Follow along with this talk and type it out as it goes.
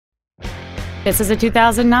This is a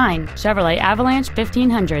 2009 Chevrolet Avalanche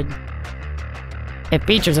 1500. It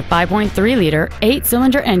features a 5.3-liter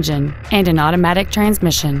 8-cylinder engine and an automatic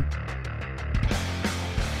transmission.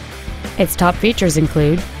 Its top features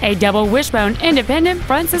include a double wishbone independent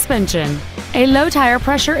front suspension, a low tire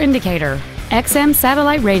pressure indicator, XM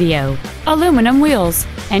satellite radio, aluminum wheels,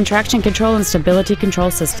 and traction control and stability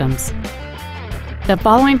control systems. The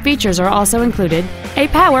following features are also included: a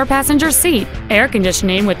power passenger seat, air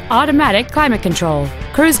conditioning with automatic climate control,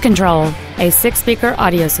 cruise control, a 6-speaker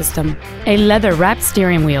audio system, a leather-wrapped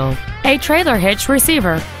steering wheel, a trailer hitch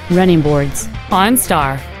receiver, running boards,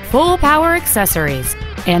 OnStar, full power accessories,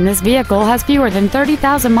 and this vehicle has fewer than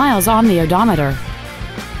 30,000 miles on the odometer.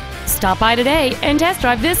 Stop by today and test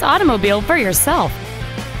drive this automobile for yourself.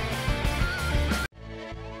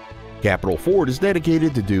 Capital Ford is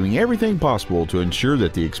dedicated to doing everything possible to ensure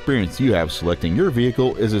that the experience you have selecting your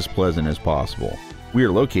vehicle is as pleasant as possible. We are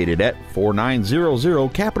located at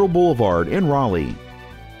 4900 Capital Boulevard in Raleigh.